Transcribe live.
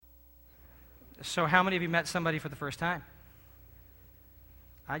So how many of you met somebody for the first time?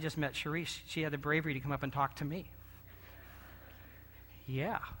 I just met Sharice. She had the bravery to come up and talk to me.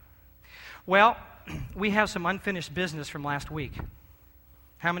 Yeah. Well, we have some unfinished business from last week.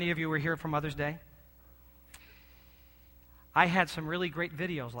 How many of you were here for Mother's Day? I had some really great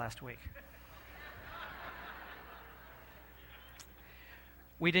videos last week.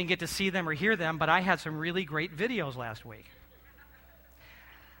 We didn't get to see them or hear them, but I had some really great videos last week.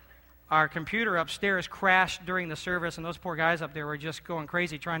 Our computer upstairs crashed during the service, and those poor guys up there were just going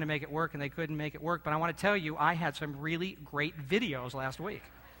crazy trying to make it work, and they couldn't make it work. But I want to tell you, I had some really great videos last week.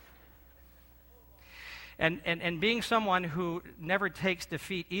 And being someone who never takes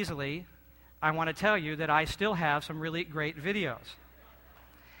defeat easily, I want to tell you that I still have some really great videos.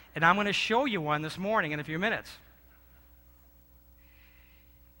 And I'm going to show you one this morning in a few minutes.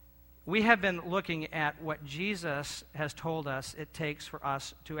 We have been looking at what Jesus has told us it takes for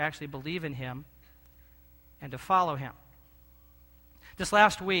us to actually believe in him and to follow him. This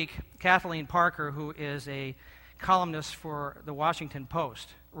last week, Kathleen Parker, who is a columnist for the Washington Post,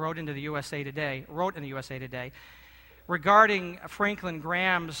 wrote in the USA Today regarding Franklin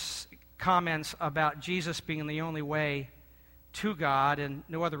Graham's comments about Jesus being the only way to God, and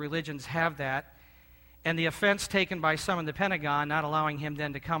no other religions have that, and the offense taken by some in the Pentagon not allowing him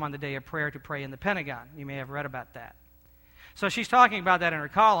then to come on the day of prayer to pray in the Pentagon. You may have read about that. So she's talking about that in her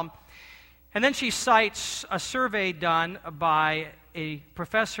column. And then she cites a survey done by a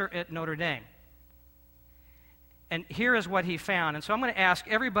professor at Notre Dame. And here is what he found. And so I'm going to ask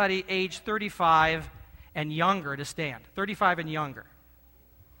everybody age 35 and younger to stand. 35 and younger.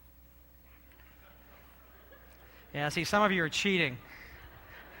 Yeah, see, some of you are cheating.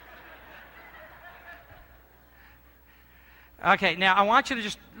 Okay, now I want you to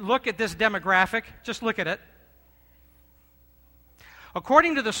just look at this demographic. Just look at it.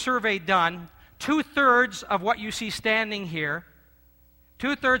 According to the survey done, 2/3 of what you see standing here,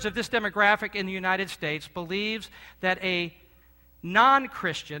 2/3 of this demographic in the United States believes that a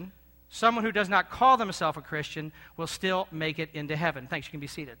non-Christian, someone who does not call themselves a Christian, will still make it into heaven. Thanks, you can be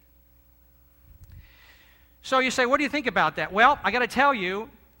seated. So you say, what do you think about that? Well, I got to tell you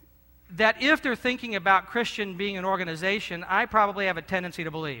that if they're thinking about Christian being an organization, I probably have a tendency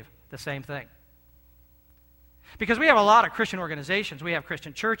to believe the same thing. Because we have a lot of Christian organizations. We have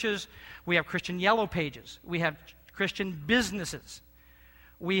Christian churches. We have Christian yellow pages. We have Christian businesses.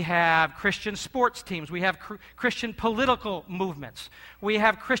 We have Christian sports teams. We have Christian political movements. We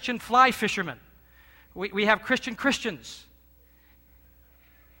have Christian fly fishermen. We have Christians.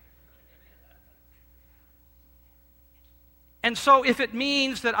 And so if it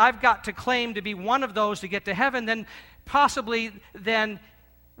means that I've got to claim to be one of those to get to heaven, then possibly then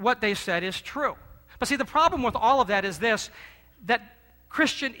what they said is true. But see, the problem with all of that is this, that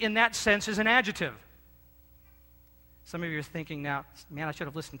Christian in that sense is an adjective. Some of you are thinking now, man, I should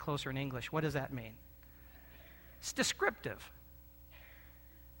have listened closer in English. What does that mean? It's descriptive.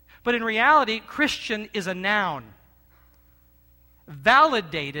 But in reality, Christian is a noun,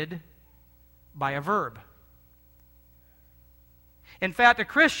 validated by a verb. In fact, a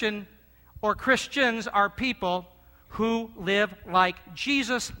Christian or Christians are people who live like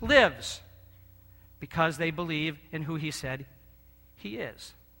Jesus lives because they believe in who he said he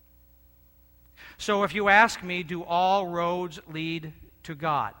is. So if you ask me, do all roads lead to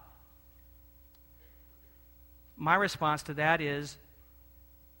God? My response to that is,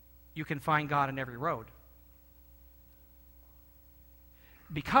 you can find God on every road.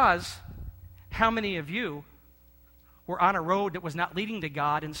 Because how many of you were on a road that was not leading to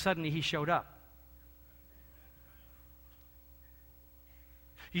God and suddenly he showed up?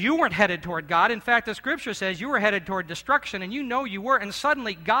 You weren't headed toward God. In fact, the scripture says you were headed toward destruction, and you know you were, and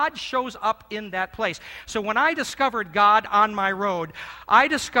suddenly God shows up in that place. So when I discovered God on my road, I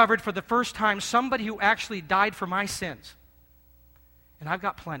discovered for the first time somebody who actually died for my sins. And I've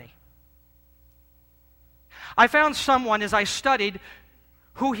got plenty. I found someone as I studied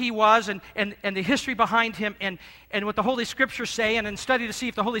who he was and the history behind him and what the Holy Scriptures say, and then study to see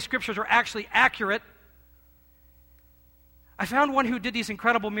if the Holy Scriptures are actually accurate. I found one who did these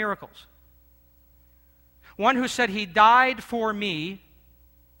incredible miracles. One who said he died for me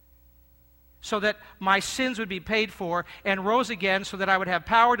so that my sins would be paid for, and rose again so that I would have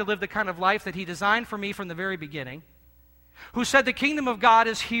power to live the kind of life that he designed for me from the very beginning. Who said the kingdom of God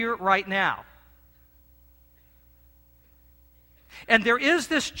is here right now. And there is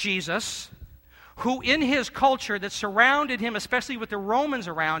this Jesus who in his culture that surrounded him, especially with the Romans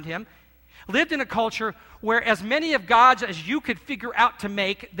around him, lived in a culture where as many of gods as you could figure out to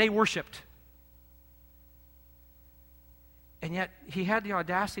make, they worshipped. And yet, he had the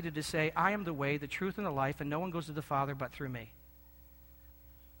audacity to say, I am the way, the truth, and the life, and no one goes to the Father but through me.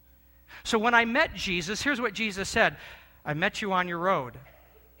 So when I met Jesus, here's what Jesus said. I met you on your road.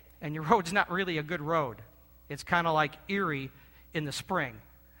 And your road's not really a good road. It's kind of like Erie in the spring.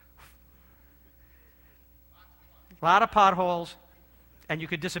 A lot of potholes, and you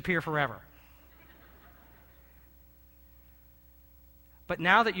could disappear forever. But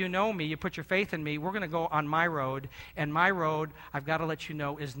now that you know me, you put your faith in me, we're going to go on my road. And my road, I've got to let you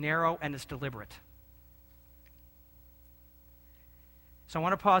know, is narrow and it's deliberate. So I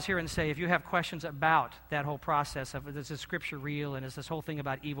want to pause here and say, if you have questions about that whole process of is this Scripture real, and is this whole thing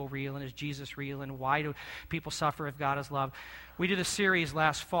about evil real, and is Jesus real, and why do people suffer if God is love? We did a series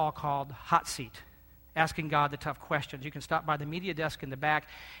last fall called Hot Seat, asking God the tough questions. You can stop by the media desk in the back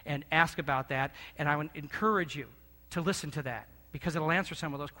and ask about that, and I would encourage you to listen to that, because it'll answer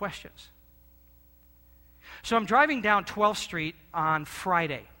some of those questions. So I'm driving down 12th Street on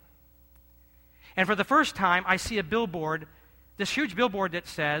Friday, and for the first time, I see a billboard, this huge billboard that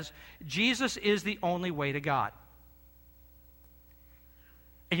says, Jesus is the only way to God.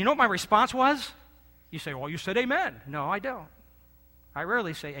 And you know what my response was? You say, well, you said amen. No, I don't. I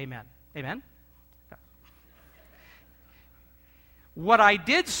rarely say amen. Amen? What I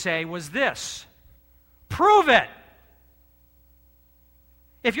did say was this: prove it.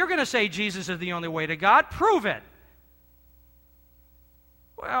 If you're going to say Jesus is the only way to God, prove it.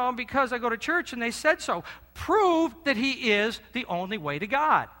 Well, because I go to church and they said so. Prove that he is the only way to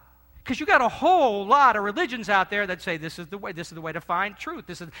God. Because you got a whole lot of religions out there that say this is the way to find truth.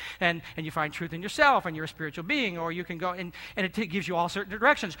 And you find truth in yourself, and you're a spiritual being, or you can go, and it gives you all certain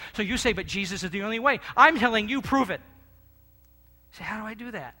directions. So you say, but Jesus is the only way. I'm telling you, prove it. Say, how do I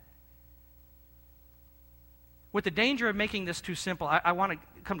do that? With the danger of making this too simple, I want to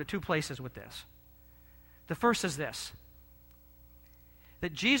come to two places with this. The first is this: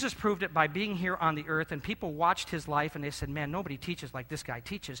 that Jesus proved it by being here on the earth, and people watched his life and they said, man, nobody teaches like this guy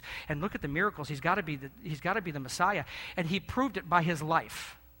teaches. And look at the miracles. He's got to be the Messiah. And he proved it by his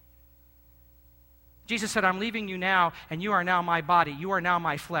life. Jesus said, I'm leaving you now, and you are now my body. You are now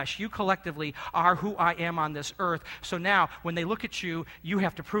my flesh. You collectively are who I am on this earth. So now, when they look at you, you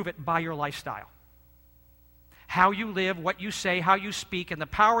have to prove it by your lifestyle. How you live, what you say, how you speak, and the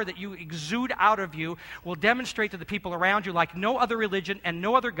power that you exude out of you will demonstrate to the people around you, like no other religion and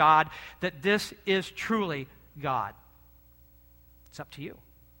no other God, that this is truly God. It's up to you.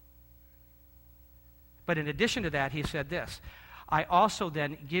 But in addition to that, he said this: I also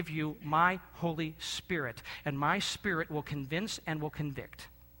then give you my Holy Spirit, and my Spirit will convince and will convict.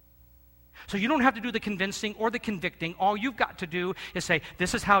 So you don't have to do the convincing or the convicting. All you've got to do is say,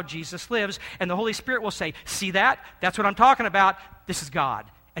 this is how Jesus lives, and the Holy Spirit will say, see that? That's what I'm talking about. This is God,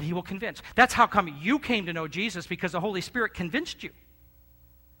 and he will convince. That's how come you came to know Jesus, because the Holy Spirit convinced you.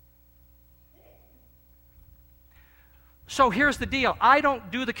 So here's the deal. I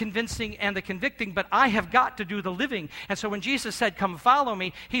don't do the convincing and the convicting, but I have got to do the living. And so when Jesus said, come follow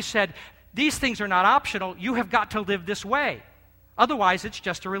me, he said, these things are not optional. You have got to live this way. Otherwise, it's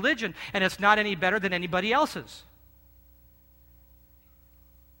just a religion, and it's not any better than anybody else's.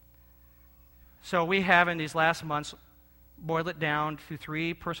 So we have, in these last months, boiled it down to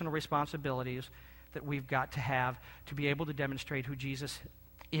 3 personal responsibilities that we've got to have to be able to demonstrate who Jesus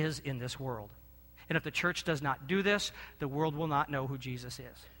is in this world. And if the church does not do this, the world will not know who Jesus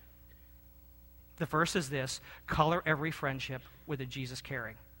is. The first is this: color every friendship with a Jesus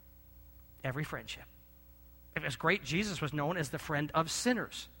caring. Every friendship. It was great. Jesus was known as the friend of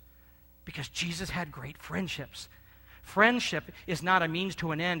sinners because Jesus had great friendships. Friendship is not a means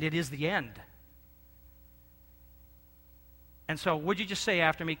to an end, it is the end. And so, would you just say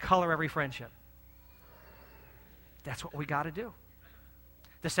after me, color every friendship? That's what we got to do.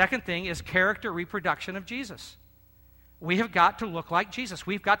 The second thing is character reproduction of Jesus. We have got to look like Jesus.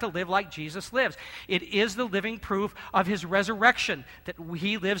 We've got to live like Jesus lives. It is the living proof of his resurrection that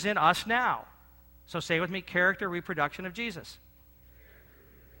he lives in us now. So say with me, character reproduction of Jesus.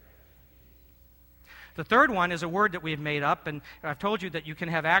 The third one is a word that we've made up, and I've told you that you can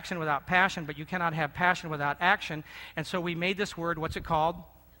have action without passion, but you cannot have passion without action. And so we made this word, what's it called?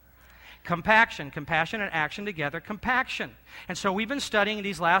 Compaction. Compassion and action together, compaction. And so we've been studying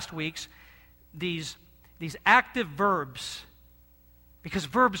these last weeks these active verbs, because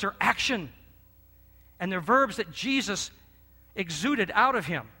verbs are action. And they're verbs that Jesus exuded out of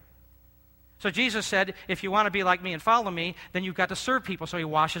him. So Jesus said, if you want to be like me and follow me, then you've got to serve people, so he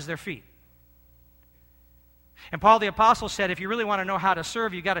washes their feet. And Paul the Apostle said, if you really want to know how to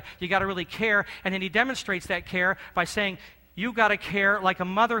serve, you got to really care. And then he demonstrates that care by saying, You've got to care like a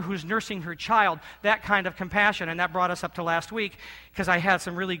mother who's nursing her child, that kind of compassion. And that brought us up to last week because I had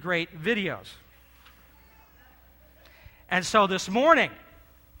some really great videos. And so this morning,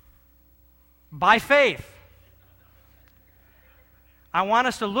 by faith, I want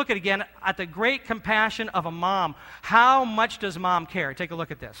us to look again at the great compassion of a mom. How much does mom care? Take a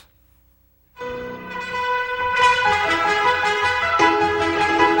look at this.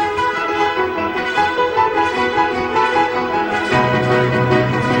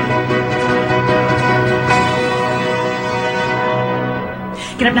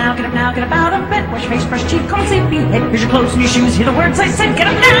 Get up now, get up out of bed. Wash your face, brush teeth, comb, sleepy head. Here's your clothes and your shoes, hear the words I said. Get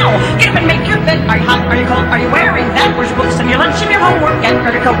up now, get up and make your bed. Are you hot, are you cold, are you wearing that? Where's your books and your lunch and your homework? Get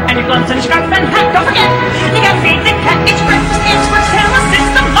your coat and your gloves and your scarf and hat. Don't forget, you gotta feed the cat. It's breakfast, tell us it's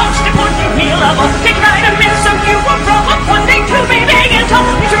the most important meal of all. Take vitamins so you won't grow up one day to be big and tall.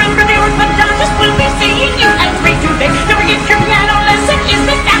 Please remember the orthodontist will be seeing you at 3 today. Don't forget your piano lesson is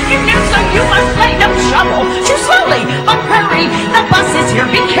this afternoon, so you must play no trouble. Too slowly, but hurry, the bus is here.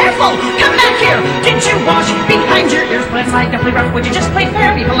 Be careful, come back here. Did you wash behind your ears? When it's like definitely rough, would you just play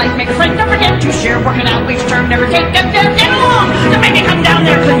fair? Be polite, make a friend, don't forget to share. Working out each term, never take them down. Get along, then maybe come down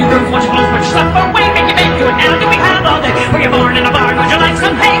there. Clean your rooms, wash your clothes, put your stuff away. Make your bed, do it now. Do we have all day? Were you born in a barn? Would you like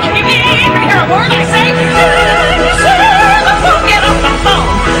some hay? Can you hear a word I say? The phone, get off the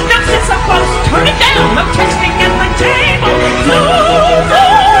phone. Don't sit so close, turn it down. No texting at the table. No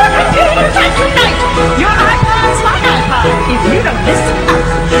computer time tonight. Your iPod's my iPod. If you don't listen up,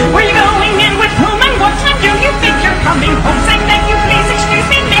 where you going in with whom and what time do you think you're coming home? Say thank you, please, excuse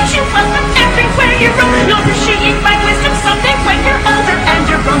me, makes you welcome everywhere you roam. You'll appreciate my wisdom someday when you're older and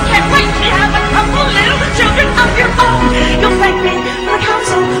you're grown. Can't wait to have a couple little children of your own. You'll thank me for the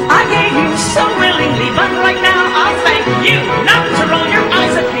counsel I gave you so willingly, but right now I'll thank you not to roll your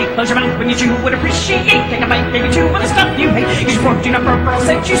eyes at me. Close your mouth when you chew, would appreciate. Take a bite, maybe two of the stuff you hate. Use your fork, do not burp, or I'll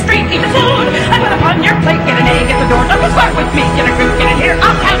set you straight. Eat the food I put upon your plate. Get an egg at the door, don't start with me. Get a group, get it here,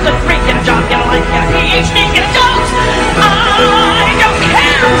 I'll have the three. Get a job, get a life, get a PhD, get a dose. I don't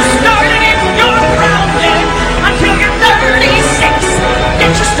care who started it, you're grounded until you're 36.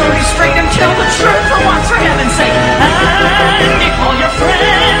 Get your story straight and tell the truth for once, for heaven's sake. And if all your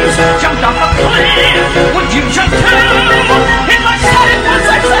friends jumped off a cliff, would you jump too? If I said it once,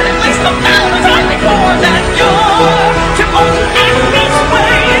 I've said it at least 1,000 times before that you're too old to act this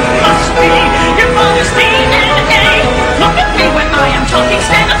way. It must be your father's DNA. Look at me when I am talking,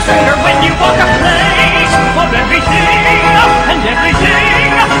 stand up straighter when you walk a place. For everything and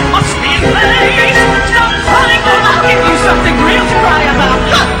everything must be in place. Stop crying or I'll give you something real to cry about.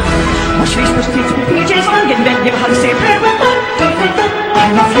 Wash your face, brush your teeth, put your PJs on, get in bed, give a hug, say a prayer with love. Don't think that I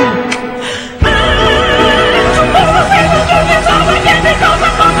love you.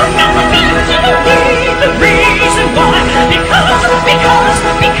 The reason why, because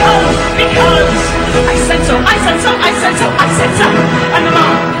I said so, I said so, I said so, I said so. And the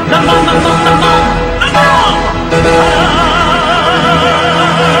mom.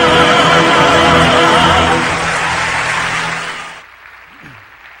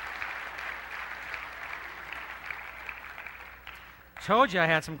 Told you I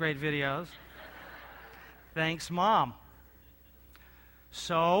had some great videos. Thanks, Mom.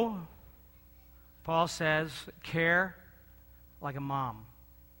 So, Paul says, care like a mom.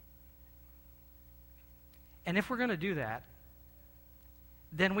 And if we're going to do that,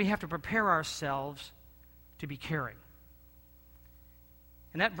 then we have to prepare ourselves to be caring.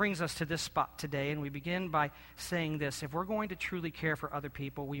 And that brings us to this spot today, and we begin by saying this. If we're going to truly care for other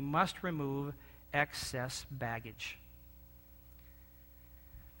people, we must remove excess baggage.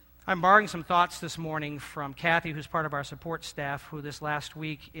 I'm borrowing some thoughts this morning from Kathy, who's part of our support staff, who this last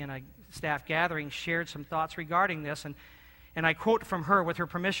week in a staff gathering shared some thoughts regarding this, and I quote from her with her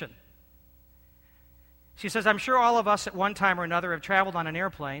permission. She says, I'm sure all of us at one time or another have traveled on an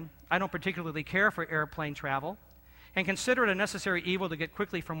airplane. I don't particularly care for airplane travel and consider it a necessary evil to get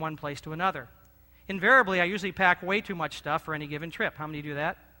quickly from one place to another. Invariably, I usually pack way too much stuff for any given trip. How many do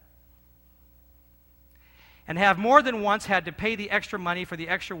that? And have more than once had to pay the extra money for the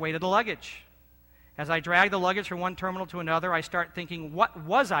extra weight of the luggage. As I drag the luggage from one terminal to another, I start thinking, what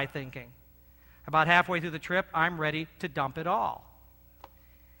was I thinking? About halfway through the trip, I'm ready to dump it all.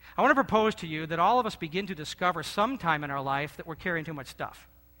 I want to propose to you that all of us begin to discover sometime in our life that we're carrying too much stuff.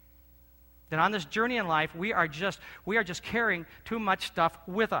 That on this journey in life, we are just carrying too much stuff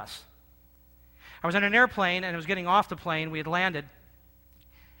with us. I was in an airplane, and I was getting off the plane. We had landed.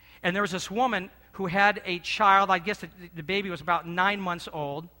 And there was this woman who had a child. I guess the baby was about 9 months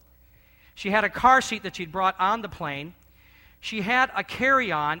old. She had a car seat that she'd brought on the plane. She had a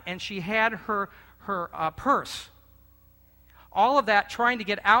carry-on, and she had her purse. All of that trying to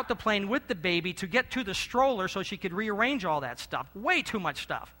get out the plane with the baby to get to the stroller so she could rearrange all that stuff. Way too much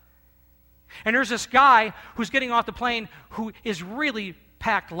stuff. And there's this guy who's getting off the plane who is really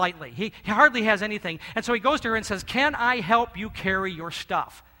packed lightly. He hardly has anything. And so he goes to her and says, "Can I help you carry your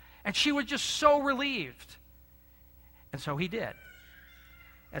stuff?" And she was just so relieved. And so he did.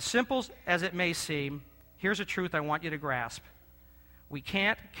 As simple as it may seem, here's a truth I want you to grasp. We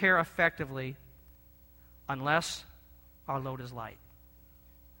can't care effectively unless our load is light.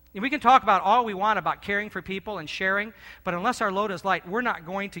 And we can talk about all we want about caring for people and sharing, but unless our load is light, we're not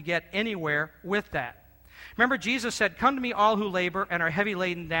going to get anywhere with that. Remember, Jesus said, "Come to me, all who labor and are heavy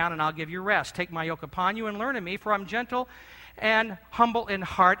laden down, and I'll give you rest. Take my yoke upon you and learn of me, for I'm gentle and humble in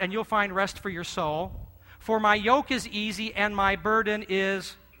heart, and you'll find rest for your soul. For my yoke is easy and my burden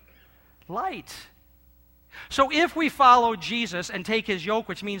is light." So if we follow Jesus and take his yoke,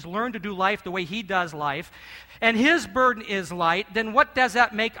 which means learn to do life the way he does life, and his burden is light, then what does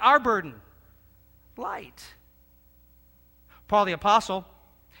that make our burden? Light. Paul the Apostle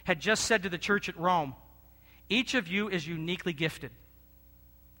had just said to the church at Rome, each of you is uniquely gifted.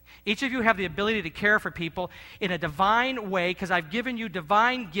 Each of you have the ability to care for people in a divine way because I've given you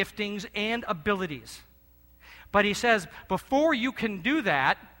divine giftings and abilities. But he says, before you can do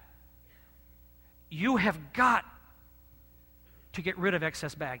that, you have got to get rid of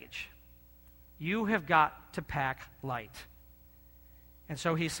excess baggage. You have got to pack light. And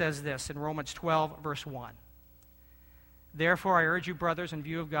so he says this in Romans 12, verse 1. "Therefore I urge you, brothers, in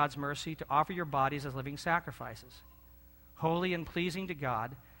view of God's mercy, to offer your bodies as living sacrifices, holy and pleasing to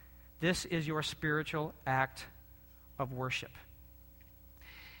God. This is your spiritual act of worship."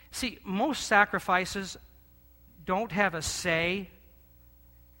 See, most sacrifices don't have a say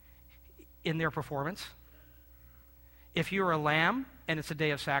in their performance. If you're a lamb and it's a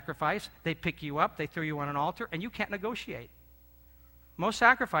day of sacrifice, they pick you up, they throw you on an altar, and you can't negotiate. Most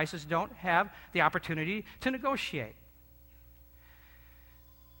sacrifices don't have the opportunity to negotiate.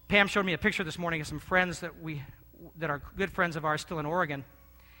 Pam showed me a picture this morning of some friends that are good friends of ours still in Oregon.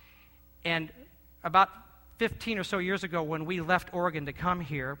 And about 15 or so years ago, when we left Oregon to come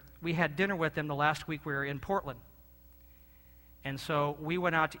here, we had dinner with them the last week we were in Portland. And so we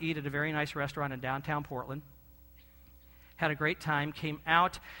went out to eat at a very nice restaurant in downtown Portland. Had a great time, came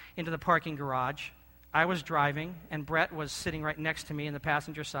out into the parking garage. I was driving, and Brett was sitting right next to me in the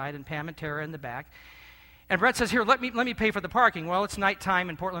passenger side, and Pam and Tara in the back. And Brett says, "Here, let me pay for the parking." Well, it's nighttime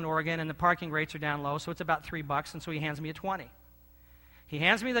in Portland, Oregon, and the parking rates are down low, so it's about $3, and so he hands me a 20. He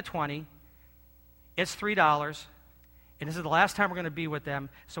hands me the 20. It's $3, and this is the last time we're going to be with them.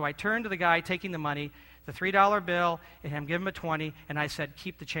 So I turn to the guy taking the money, the $3 bill, and I'm giving him a 20, and I said,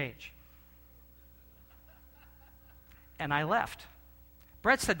 "Keep the change." And I left.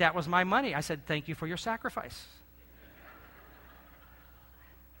 Brett said, "That was my money." I said, "Thank you for your sacrifice."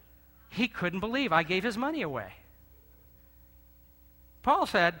 He couldn't believe I gave his money away. Paul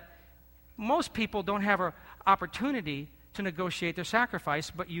said, most people don't have an opportunity to negotiate their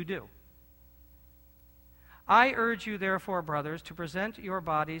sacrifice, but you do. "I urge you, therefore, brothers, to present your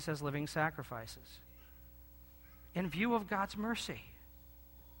bodies as living sacrifices in view of God's mercy."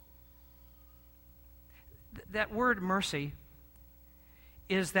 That word mercy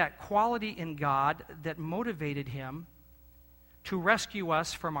is that quality in God that motivated him to rescue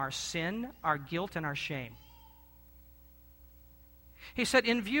us from our sin, our guilt, and our shame. He said,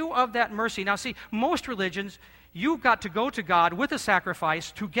 in view of that mercy. Now see, most religions, you've got to go to God with a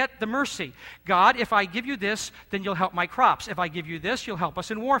sacrifice to get the mercy. God, if I give you this, then you'll help my crops. If I give you this, you'll help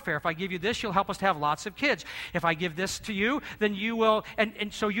us in warfare. If I give you this, you'll help us to have lots of kids. If I give this to you, then you will,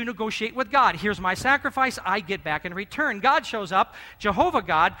 and so you negotiate with God. Here's my sacrifice, I get back in return. God shows up, Jehovah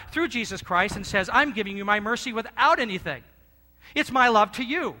God, through Jesus Christ, and says, "I'm giving you my mercy without anything. It's my love to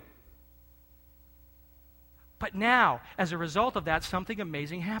you." But now, as a result of that, something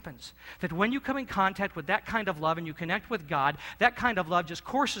amazing happens. That when you come in contact with that kind of love and you connect with God, that kind of love just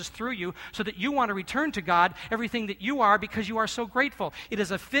courses through you so that you want to return to God everything that you are because you are so grateful. It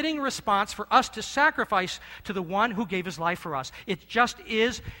is a fitting response for us to sacrifice to the one who gave his life for us. It just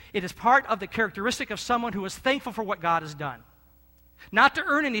is. It is part of the characteristic of someone who is thankful for what God has done. Not to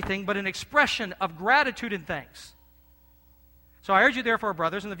earn anything, but an expression of gratitude and thanks. So I urge you, therefore,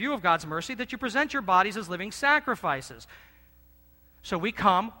 brothers, in the view of God's mercy, that you present your bodies as living sacrifices. So we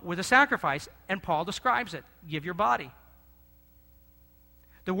come with a sacrifice, and Paul describes it. Give your body.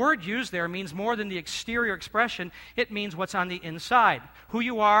 The word used there means more than the exterior expression. It means what's on the inside. Who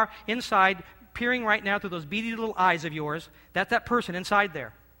you are inside, peering right now through those beady little eyes of yours, that's that person inside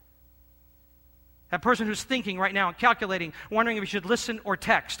there. That person who's thinking right now and calculating, wondering if you should listen or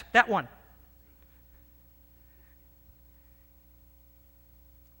text. That one.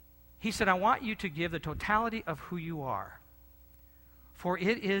 He said, I want you to give the totality of who you are, for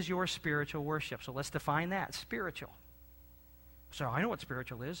it is your spiritual worship. So let's define that, spiritual. So I know what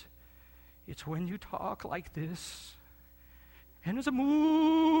spiritual is. It's when you talk like this, and there's a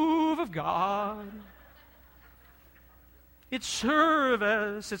move of God. It's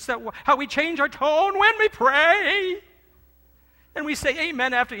service. It's that how we change our tone when we pray. And we say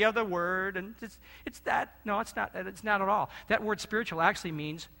amen after the other word. And it's that. No, it's not. It's not at all. That word spiritual actually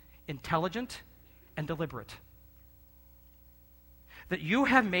means intelligent and deliberate. That you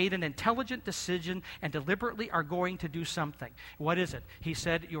have made an intelligent decision and deliberately are going to do something. What is it? He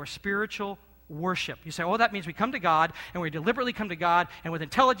said, your spiritual worship. You say, oh, that means we come to God, and we deliberately come to God, and with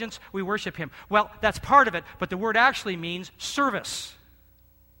intelligence we worship Him. Well, that's part of it, but the word actually means service.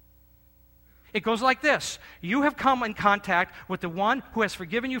 It goes like this. You have come in contact with the one who has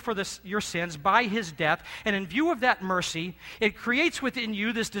forgiven you for your sins by His death, and in view of that mercy, it creates within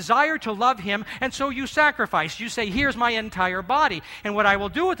you this desire to love Him, and so you sacrifice. You say, here's my entire body, and what I will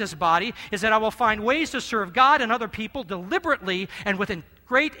do with this body is that I will find ways to serve God and other people deliberately and with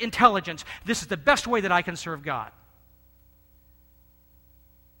great intelligence. This is the best way that I can serve God.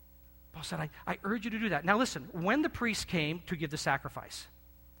 Paul said, I urge you to do that. Now listen, when the priest came to give the sacrifice,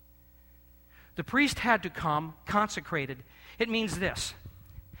 the priest had to come consecrated. It means this,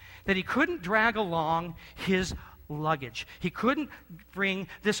 that he couldn't drag along his luggage. He couldn't bring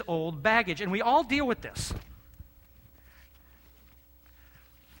this old baggage. And we all deal with this.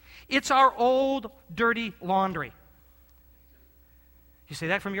 It's our old, dirty laundry. You say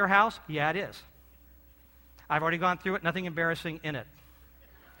that from your house? Yeah, it is. I've already gone through it. Nothing embarrassing in it.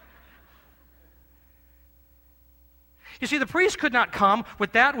 You see, the priest could not come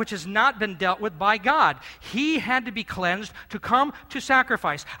with that which has not been dealt with by God. He had to be cleansed to come to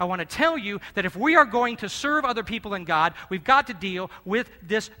sacrifice. I want to tell you that if we are going to serve other people in God, we've got to deal with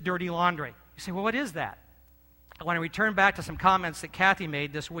this dirty laundry. You say, well, what is that? I want to return back to some comments that Kathy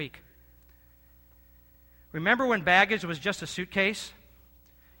made this week. Remember when baggage was just a suitcase?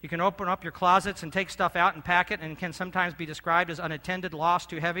 You can open up your closets and take stuff out and pack it, and it can sometimes be described as unattended, lost,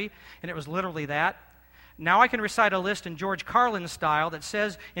 too heavy, and it was literally that. Now I can recite a list in George Carlin style that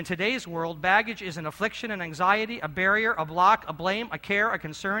says, in today's world, baggage is an affliction, an anxiety, a barrier, a block, a blame, a care, a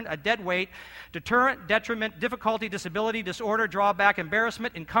concern, a dead weight, deterrent, detriment, difficulty, disability, disorder, drawback,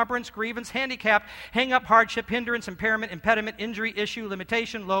 embarrassment, encumbrance, grievance, handicap, hang-up, hardship, hindrance, impairment, impediment, injury, issue,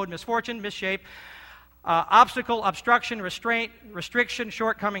 limitation, load, misfortune, misshape, obstacle, obstruction, restraint, restriction,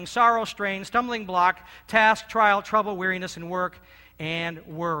 shortcoming, sorrow, strain, stumbling block, task, trial, trouble, weariness in work, and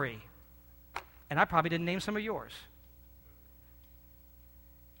worry. And I probably didn't name some of yours.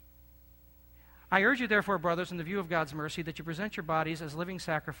 I urge you, therefore, brothers, in the view of God's mercy, that you present your bodies as living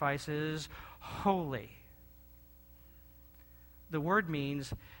sacrifices, holy. The word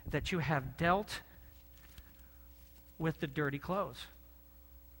means that you have dealt with the dirty clothes.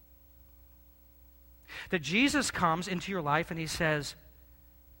 That Jesus comes into your life and He says,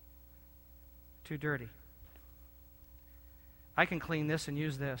 too dirty. I can clean this and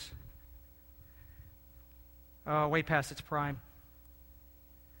use this. Oh, way past its prime.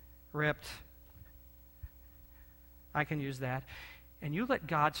 Ripped. I can use that. And you let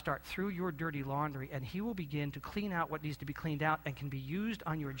God start through your dirty laundry, and He will begin to clean out what needs to be cleaned out and can be used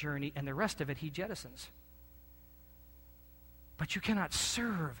on your journey, and the rest of it He jettisons. But you cannot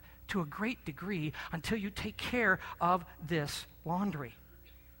serve to a great degree until you take care of this laundry.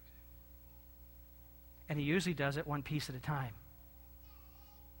 And He usually does it one piece at a time.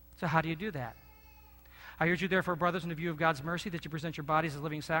 So how do you do that? I urge you, therefore, brothers, in the view of God's mercy, that you present your bodies as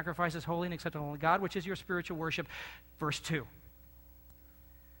living sacrifices, holy and acceptable to God, which is your spiritual worship. Verse 2.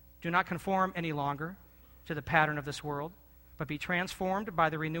 Do not conform any longer to the pattern of this world, but be transformed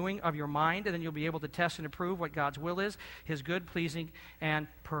by the renewing of your mind, and then you'll be able to test and approve what God's will is, His good, pleasing, and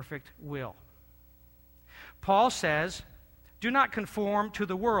perfect will. Paul says, do not conform to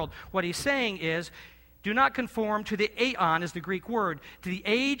the world. What he's saying is, do not conform to the aeon, is the Greek word, to the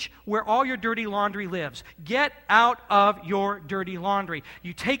age where all your dirty laundry lives. Get out of your dirty laundry.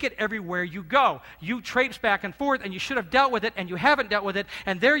 You take it everywhere you go. You traipse back and forth, and you should have dealt with it, and you haven't dealt with it,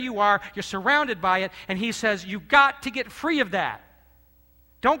 and there you are, you're surrounded by it, and he says, you've got to get free of that.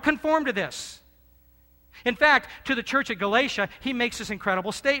 Don't conform to this. In fact, to the church at Galatia, he makes this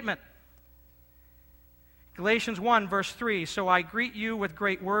incredible statement. Galatians 1, verse 3, so I greet you with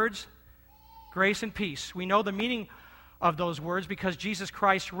great words, grace and peace. We know the meaning of those words because Jesus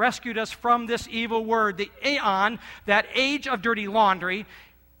Christ rescued us from this evil word, the aeon, that age of dirty laundry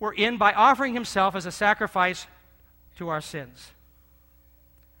we're in, by offering Himself as a sacrifice to our sins.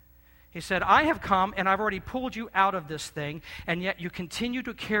 He said, I have come and I've already pulled you out of this thing, and yet you continue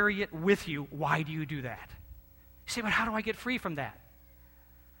to carry it with you. Why do you do that? You say, but how do I get free from that?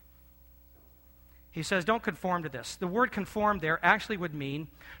 He says, don't conform to this. The word conform there actually would mean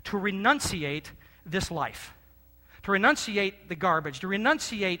to renunciate this life. To renunciate the garbage, to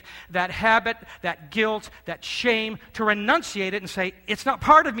renunciate that habit, that guilt, that shame, to renunciate it and say, it's not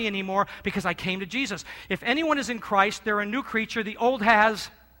part of me anymore because I came to Jesus. If anyone is in Christ, they're a new creature. The old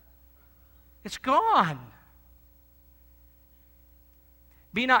it's gone.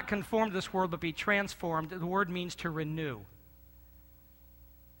 Be not conformed to this world, but be transformed. The word means to renew.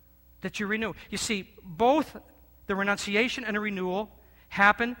 That you renew. You see, both the renunciation and the renewal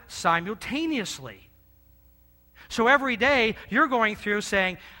happen simultaneously. So every day you're going through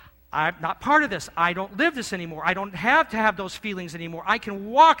saying, I'm not part of this. I don't live this anymore. I don't have to have those feelings anymore. I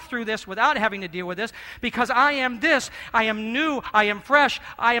can walk through this without having to deal with this because I am this. I am new. I am fresh.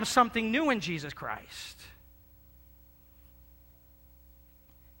 I am something new in Jesus Christ.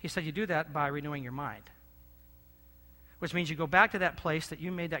 He said you do that by renewing your mind, which means you go back to that place that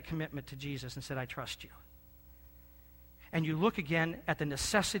you made that commitment to Jesus and said, I trust you. And you look again at the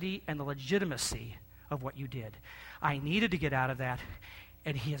necessity and the legitimacy of what you did. I needed to get out of that,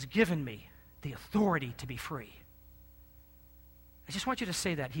 and He has given me the authority to be free. I just want you to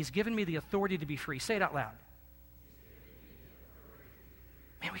say that. He's given me the authority to be free. Say it out loud.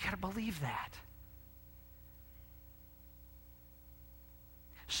 Man, we got to believe that.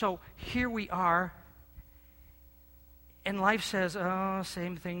 So here we are, and life says, oh,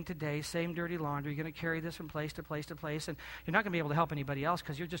 same thing today, same dirty laundry. You're going to carry this from place to place to place, and you're not going to be able to help anybody else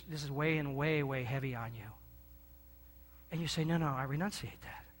because this is weighing way heavy on you. And you say, no, I renunciate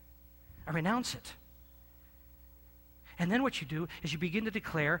that. I renounce it. And then what you do is you begin to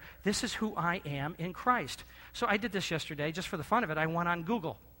declare, this is who I am in Christ. So I did this yesterday, just for the fun of it. I went on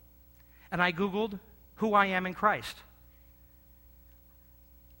Google, and I Googled who I am in Christ.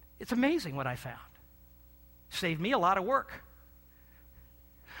 It's amazing what I found. Saved me a lot of work.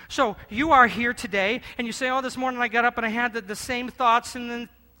 So you are here today, and you say, oh, this morning I got up and I had the same thoughts and then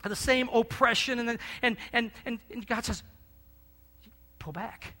the same oppression, and God says, pull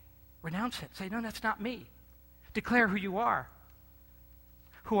back. Renounce it. Say, no, that's not me. Declare who you are.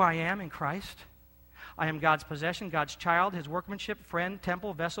 Who I am in Christ. I am God's possession, God's child, His workmanship, friend,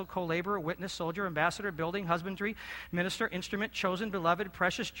 temple, vessel, co-laborer, witness, soldier, ambassador, building, husbandry, minister, instrument, chosen, beloved,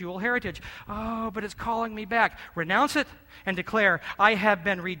 precious, jewel, heritage. Oh, but it's calling me back. Renounce it and declare, I have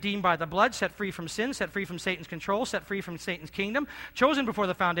been redeemed by the blood, set free from sin, set free from Satan's control, set free from Satan's kingdom, chosen before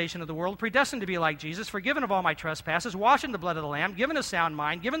the foundation of the world, predestined to be like Jesus, forgiven of all my trespasses, washed in the blood of the Lamb, given a sound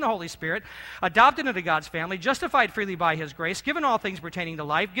mind, given the Holy Spirit, adopted into God's family, justified freely by His grace, given all things pertaining to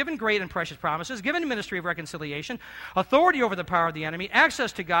life, given great and precious promises, given ministry of reconciliation, authority over the power of the enemy,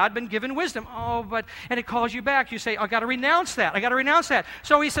 access to God, been given wisdom. And it calls you back. You say, I got to renounce that. I got to renounce that.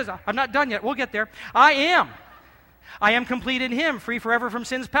 So He says, I'm not done yet. We'll get there. I am complete in Him, free forever from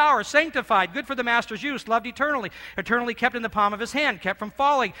sin's power, sanctified, good for the Master's use, loved eternally kept in the palm of His hand, kept from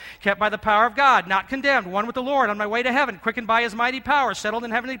falling, kept by the power of God, not condemned, one with the Lord, on my way to heaven, quickened by His mighty power, settled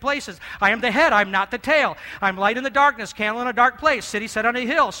in heavenly places. I am the head, I am not the tail. I am light in the darkness, candle in a dark place, city set on a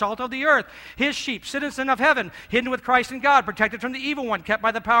hill, salt of the earth, His sheep, citizen of heaven, hidden with Christ in God, protected from the evil one, kept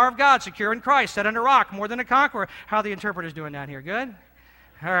by the power of God, secure in Christ, set on a rock, more than a conqueror. How are the interpreters doing down here? Good?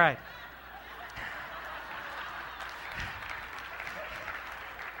 All right.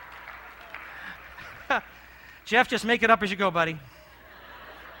 Jeff, just make it up as you go, buddy.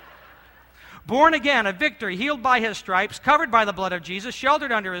 Born again, a victory, healed by His stripes, covered by the blood of Jesus,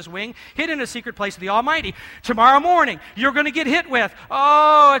 sheltered under His wing, hid in a secret place of the Almighty. Tomorrow morning, you're going to get hit with,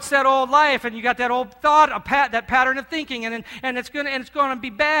 it's that old life, and you got that old thought, that pattern of thinking, and it's going to be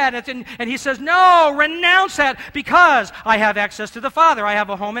bad. And He says, no, renounce that, because I have access to the Father. I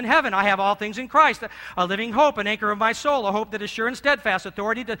have a home in heaven. I have all things in Christ, a living hope, an anchor of my soul, a hope that is sure and steadfast,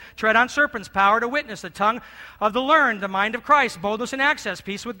 authority to tread on serpents, power to witness, the tongue of the learned, the mind of Christ, boldness and access,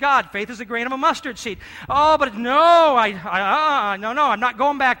 peace with God, faith is the grain of a mustard seed. But no, I'm not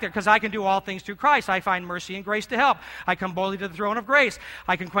going back there, because I can do all things through Christ. I find mercy and grace to help. I come boldly to the throne of grace.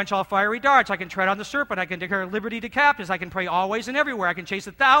 I can quench all fiery darts. I can tread on the serpent. I can declare liberty to captives. I can pray always and everywhere. I can chase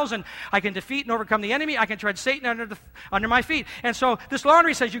 1,000. I can defeat and overcome the enemy. I can tread Satan under my feet. And so this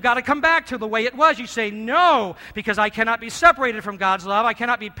laundry says you've got to come back to the way it was. You say no, because I cannot be separated from God's love. I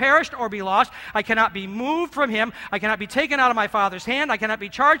cannot be perished or be lost. I cannot be moved from Him. I cannot be taken out of my Father's hand. I cannot be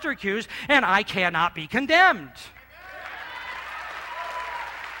charged or accused, and I cannot be condemned.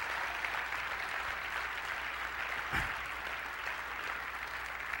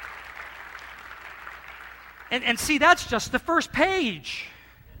 And see, that's just the first page.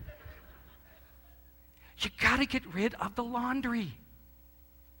 You got to get rid of the laundry.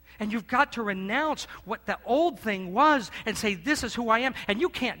 And you've got to renounce what the old thing was and say, this is who I am. And you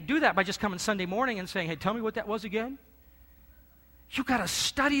can't do that by just coming Sunday morning and saying, hey, tell me what that was again. You've got to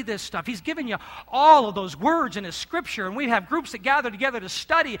study this stuff. He's given you all of those words in His Scripture, and we have groups that gather together to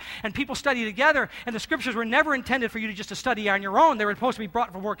study, and people study together, and the Scriptures were never intended for you to study on your own. They were supposed to be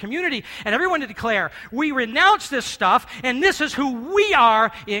brought for more community, and everyone to declare, we renounce this stuff, and this is who we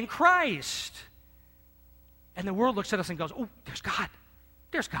are in Christ. And the world looks at us and goes, oh, there's God.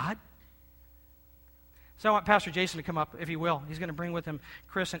 There's God. So I want Pastor Jason to come up, if he will. He's going to bring with him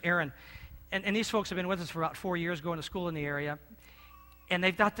Chris and Aaron. And these folks have been with us for about 4 years, going to school in the area. And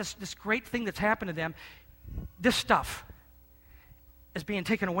they've got this great thing that's happened to them. This stuff is being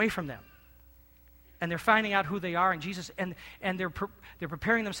taken away from them. And they're finding out who they are in Jesus, and they're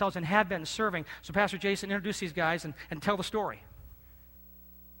preparing themselves and have been serving. So Pastor Jason, introduce these guys and tell the story.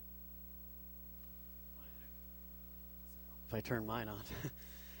 If I turn mine on.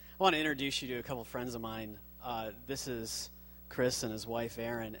 I want to introduce you to a couple friends of mine. This is Chris and his wife,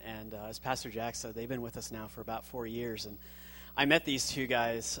 Erin, and as Pastor Jack said, they've been with us now for about 4 years, and I met these two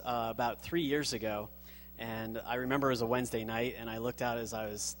guys about 3 years ago, and I remember it was a Wednesday night, and I looked out as I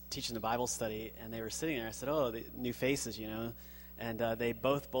was teaching the Bible study, and they were sitting there. I said, oh, the new faces, you know, and they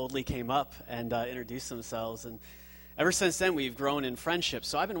both boldly came up and introduced themselves, and ever since then, we've grown in friendship.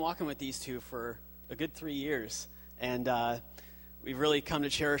 So I've been walking with these two for a good 3 years, and we've really come to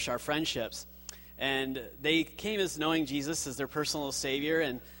cherish our friendships. And they came as knowing Jesus as their personal Savior,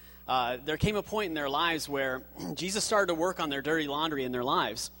 and there came a point in their lives where Jesus started to work on their dirty laundry in their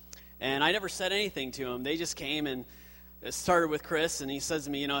lives. And I never said anything to them. They just came, and it started with Chris, and he says to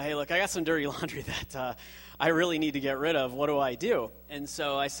me, you know, hey, look, I got some dirty laundry that I really need to get rid of. What do I do? And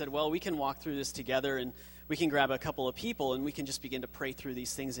so I said, well, we can walk through this together, and we can grab a couple of people, and we can just begin to pray through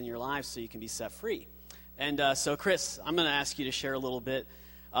these things in your lives so you can be set free. And so, Chris, I'm going to ask you to share a little bit.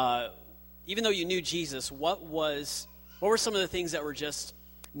 Even though you knew Jesus, what were some of the things that were just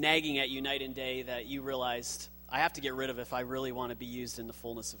nagging at you night and day that you realized I have to get rid of if I really want to be used in the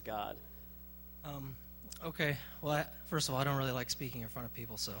fullness of God? Okay. Well, first of all, I don't really like speaking in front of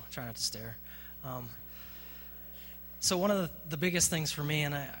people, so try not to stare. So one of the biggest things for me,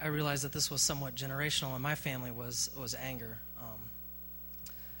 and I realized that this was somewhat generational in my family, was anger.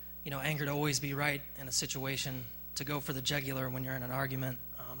 Anger to always be right in a situation, to go for the jugular when you're in an argument,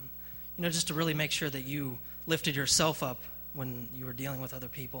 just to really make sure that you lifted yourself up when you were dealing with other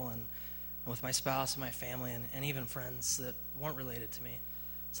people and with my spouse and my family and even friends that weren't related to me.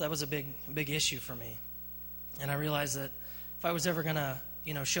 So that was a big issue for me. And I realized that if I was ever going to,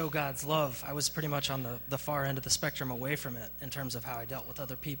 show God's love, I was pretty much on the far end of the spectrum away from it in terms of how I dealt with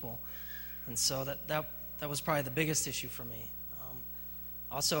other people. And so that was probably the biggest issue for me.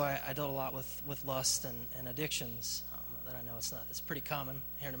 Also, I dealt a lot with lust and addictions that I know it's pretty common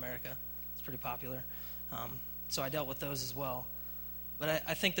here in America. It's pretty popular. So I dealt with those as well. But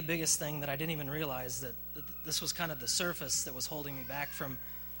I think the biggest thing that I didn't even realize that this was kind of the surface that was holding me back from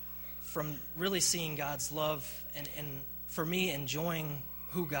really seeing God's love and for me enjoying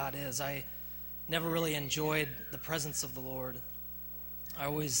who God is. I never really enjoyed the presence of the Lord. I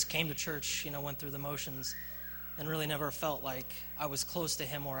always came to church, went through the motions, and really never felt like I was close to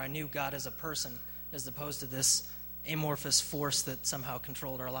Him or I knew God as a person, as opposed to this amorphous force that somehow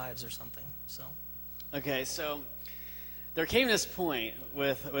controlled our lives or something. So, okay, so there came this point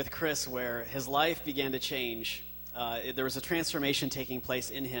with Chris where his life began to change. There was a transformation taking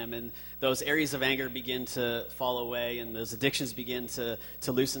place in him, and those areas of anger begin to fall away, and those addictions begin to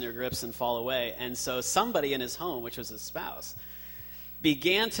loosen their grips and fall away. And so somebody in his home, which was his spouse,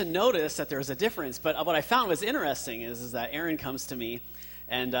 began to notice that there was a difference. But what I found was interesting is that Erin comes to me,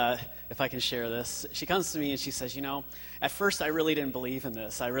 and if I can share this, she comes to me and she says, at first I really didn't believe in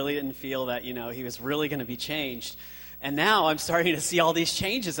this. I really didn't feel that, he was really going to be changed. And now I'm starting to see all these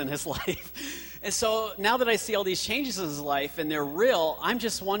changes in his life. And so now that I see all these changes in his life and they're real, I'm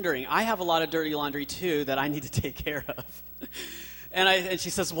just wondering, I have a lot of dirty laundry too that I need to take care of. And she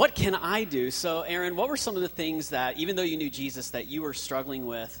says, what can I do? So, Erin, what were some of the things that, even though you knew Jesus, that you were struggling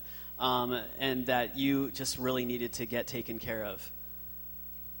with and that you just really needed to get taken care of?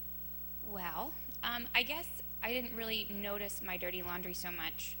 Well, I guess I didn't really notice my dirty laundry so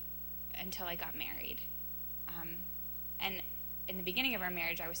much until I got married. And in the beginning of our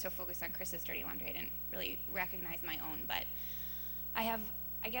marriage, I was so focused on Chris's dirty laundry, I didn't really recognize my own. But I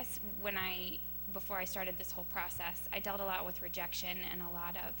guess before I started this whole process, I dealt a lot with rejection and a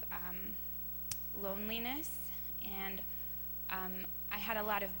lot of loneliness. And I had a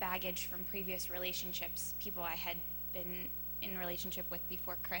lot of baggage from previous relationships, people I had been in relationship with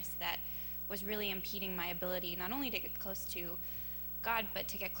before Chris, that was really impeding my ability not only to get close to God, but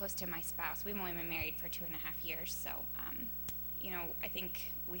to get close to my spouse. We've only been married for 2.5 years, so, I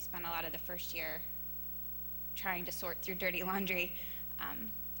think we spent a lot of the first year trying to sort through dirty laundry.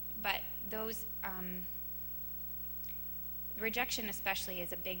 But those, rejection especially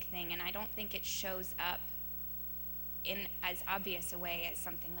is a big thing, and I don't think it shows up in as obvious a way as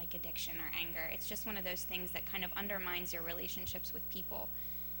something like addiction or anger. It's just one of those things that kind of undermines your relationships with people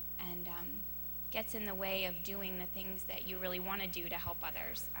and gets in the way of doing the things that you really want to do to help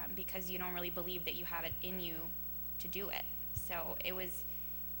others, because you don't really believe that you have it in you to do it. So it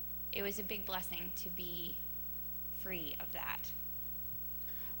was a big blessing to be free of that.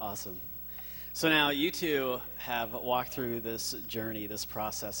 Awesome. So now you two have walked through this journey, this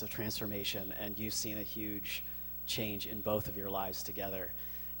process of transformation, and you've seen a huge change in both of your lives together.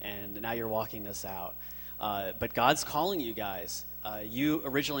 And now you're walking this out. But God's calling you guys. You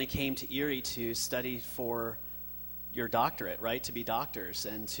originally came to Erie to study for your doctorate, right? To be doctors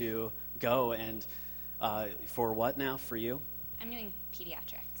and to go and for what now for you? I'm doing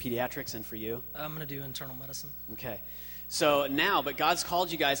pediatrics. Pediatrics, and for you? I'm going to do internal medicine. Okay. So now, but God's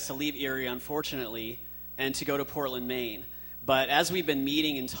called you guys to leave Erie, unfortunately, and to go to Portland, Maine. But as we've been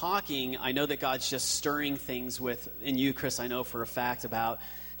meeting and talking, I know that God's just stirring things in you, Chris, I know for a fact, about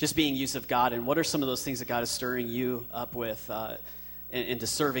just being used of God. And what are some of those things that God is stirring you up with into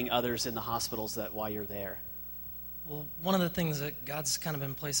serving others in the hospitals while you're there? Well, one of the things that God's kind of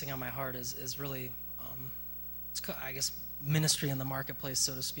been placing on my heart is really, I guess, ministry in the marketplace,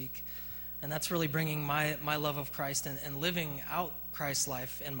 so to speak. And that's really bringing my love of Christ and living out Christ's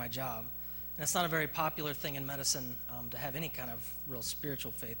life in my job. And it's not a very popular thing in medicine to have any kind of real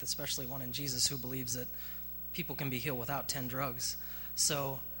spiritual faith, especially one in Jesus who believes that people can be healed without 10 drugs.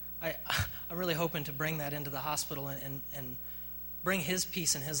 So I'm really hoping to bring that into the hospital and bring his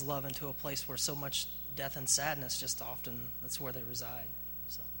peace and his love into a place where so much death and sadness just often, that's where they reside.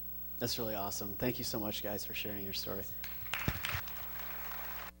 So that's really awesome. Thank you so much, guys, for sharing your story.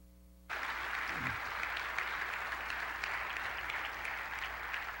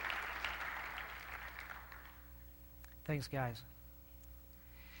 Thanks, guys.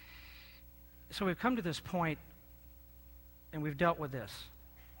 So we've come to this point, and we've dealt with this.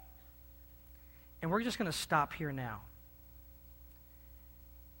 And we're just going to stop here now.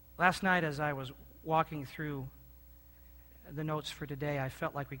 Last night, as I was walking through the notes for today, I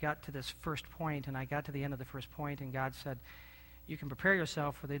felt like we got to this first point, and I got to the end of the first point, and God said, you can prepare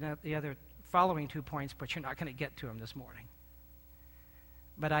yourself for the other following 2 points, but you're not going to get to them this morning.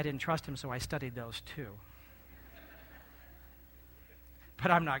 But I didn't trust him, so I studied those too. But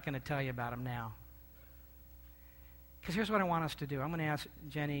I'm not going to tell you about them now. Because here's what I want us to do. I'm going to ask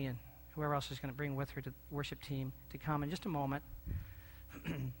Jenny and whoever else is going to bring with her to the worship team to come in just a moment.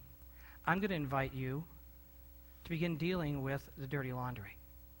 I'm going to invite you to begin dealing with the dirty laundry.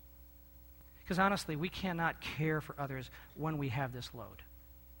 Because honestly, we cannot care for others when we have this load.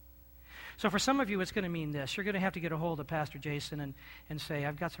 So for some of you, it's going to mean this. You're going to have to get a hold of Pastor Jason and say,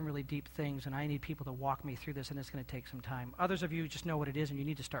 I've got some really deep things, and I need people to walk me through this, and it's going to take some time. Others of you just know what it is, and you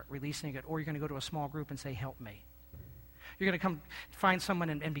need to start releasing it, or you're going to go to a small group and say, help me. You're going to come find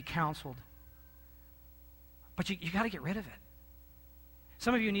someone and be counseled. But you got to get rid of it.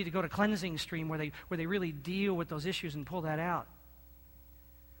 Some of you need to go to Cleansing Stream where they really deal with those issues and pull that out.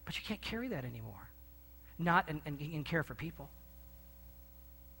 But you can't carry that anymore. Not and care for people.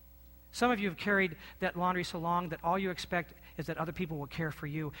 Some of you have carried that laundry so long that all you expect is that other people will care for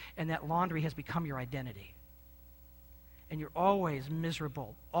you, and that laundry has become your identity. And you're always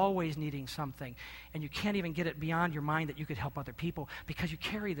miserable, always needing something, and you can't even get it beyond your mind that you could help other people because you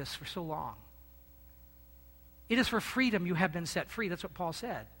carry this for so long. It is for freedom you have been set free. That's what Paul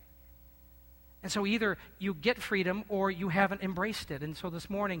said. And so either you get freedom or you haven't embraced it. And so this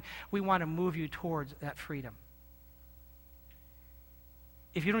morning, we want to move you towards that freedom.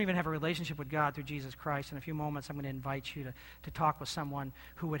 If you don't even have a relationship with God through Jesus Christ, in a few moments I'm going to invite you to talk with someone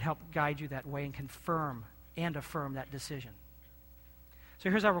who would help guide you that way and confirm and affirm that decision. So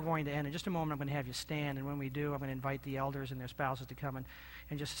here's how we're going to end. In just a moment I'm going to have you stand, and when we do, I'm going to invite the elders and their spouses to come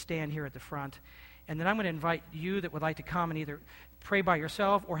and just stand here at the front. And then I'm going to invite you that would like to come and either pray by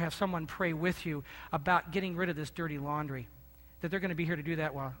yourself or have someone pray with you about getting rid of this dirty laundry. That they're going to be here to do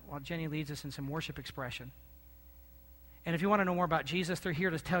that while Jenny leads us in some worship expression. And if you want to know more about Jesus, they're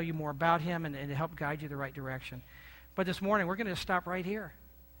here to tell you more about him and to help guide you the right direction. But this morning, we're going to stop right here.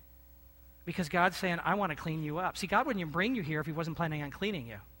 Because God's saying, I want to clean you up. See, God wouldn't even bring you here if he wasn't planning on cleaning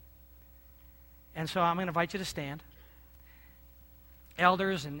you. And so I'm going to invite you to stand.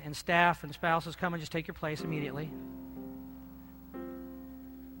 Elders and staff and spouses, come and just take your place immediately.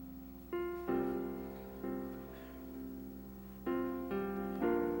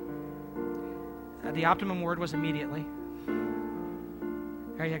 the optimum word was immediately.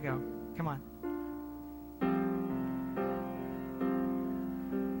 There you go. Come on.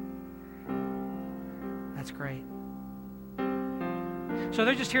 That's great. So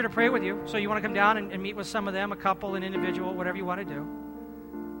they're just here to pray with you. So you want to come down and meet with some of them, a couple, an individual, whatever you want to do.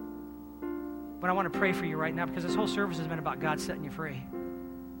 But I want to pray for you right now because this whole service has been about God setting you free.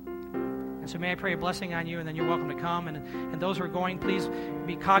 And so may I pray a blessing on you, and then you're welcome to come. And those who are going, please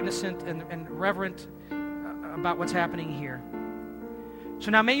be cognizant and reverent about what's happening here. So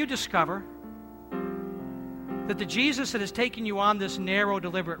now may you discover that the Jesus that has taken you on this narrow,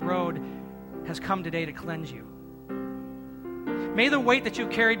 deliberate road has come today to cleanse you. May the weight that you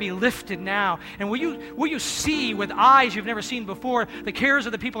carry be lifted now. And will you see with eyes you've never seen before the cares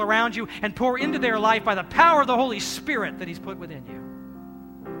of the people around you and pour into their life by the power of the Holy Spirit that He's put within you.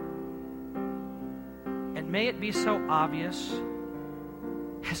 And may it be so obvious,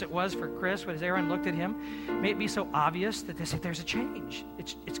 as it was for Chris, as Aaron looked at him, may it be so obvious that there's a change.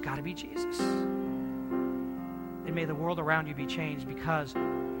 It's got to be Jesus. And may the world around you be changed because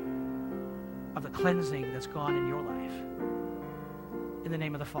of the cleansing that's gone in your life. In the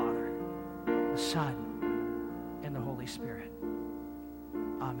name of the Father, the Son, and the Holy Spirit.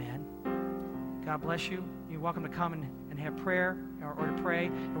 Amen. God bless you. You're welcome to come and have prayer or to pray.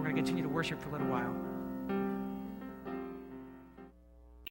 And we're going to continue to worship for a little while.